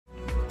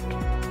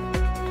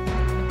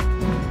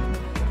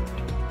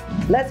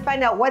Let's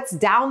find out what's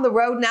down the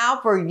road now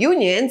for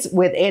unions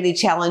with Andy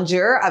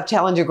Challenger of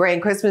Challenger Gray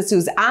and Christmas,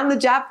 who's on the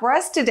job for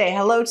us today.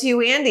 Hello to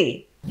you,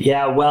 Andy.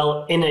 Yeah,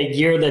 well, in a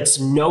year that's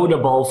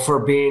notable for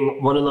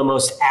being one of the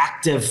most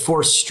active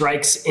forced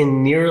strikes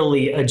in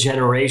nearly a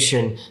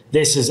generation,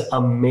 this is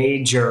a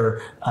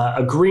major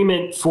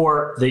agreement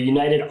for the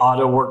United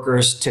Auto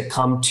Workers to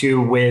come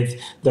to with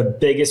the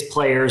biggest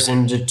players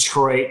in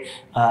Detroit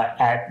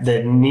at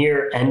the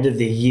near end of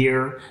the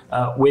year,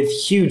 with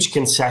huge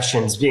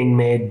concessions being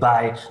made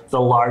by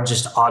the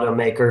largest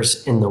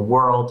automakers in the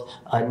world.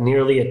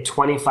 Nearly a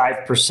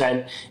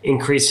 25%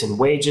 increase in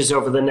wages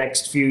over the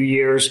next few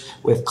years,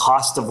 with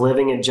cost of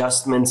living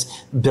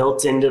adjustments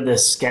built into the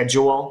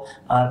schedule.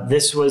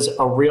 This was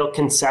a real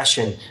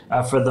concession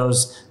for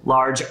those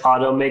large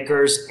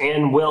automakers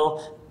and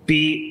will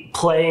be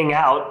playing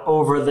out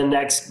over the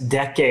next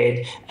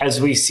decade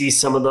as we see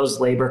some of those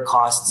labor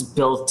costs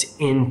built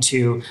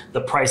into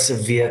the price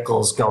of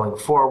vehicles going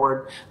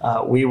forward.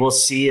 We will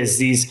see as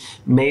these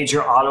major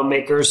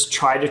automakers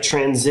try to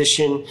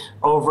transition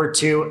over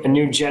to a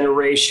new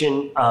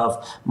generation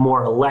of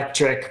more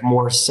electric,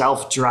 more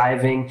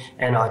self-driving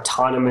and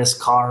autonomous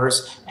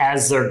cars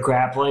as they're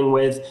grappling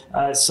with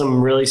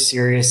some really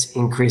serious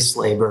increased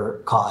labor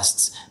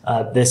costs.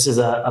 This is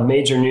a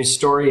major news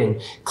story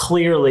and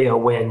clearly a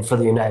win for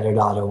the United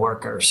Auto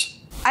Workers.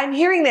 I'm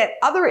hearing that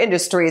other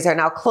industries are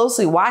now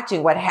closely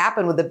watching what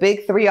happened with the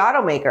big three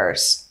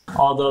automakers.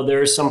 Although there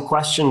are some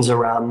questions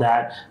around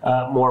that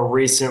more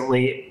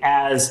recently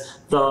as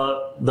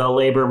the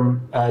labor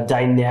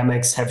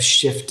dynamics have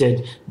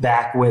shifted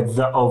back with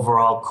the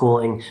overall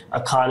cooling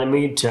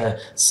economy to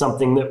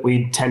something that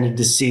we tended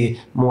to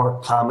see more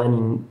common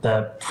in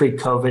the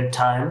pre-COVID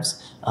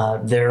times.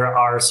 There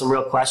are some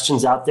real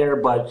questions out there,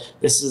 but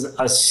this is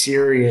a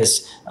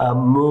serious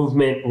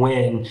movement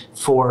win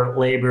for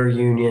labor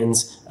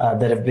unions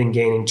that have been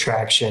gaining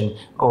traction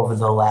over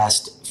the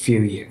last few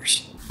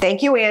years.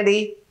 Thank you,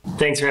 Andy.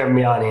 Thanks for having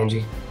me on,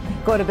 Angie.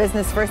 Go to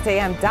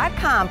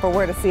businessfirstam.com for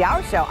where to see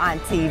our show on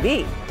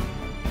TV.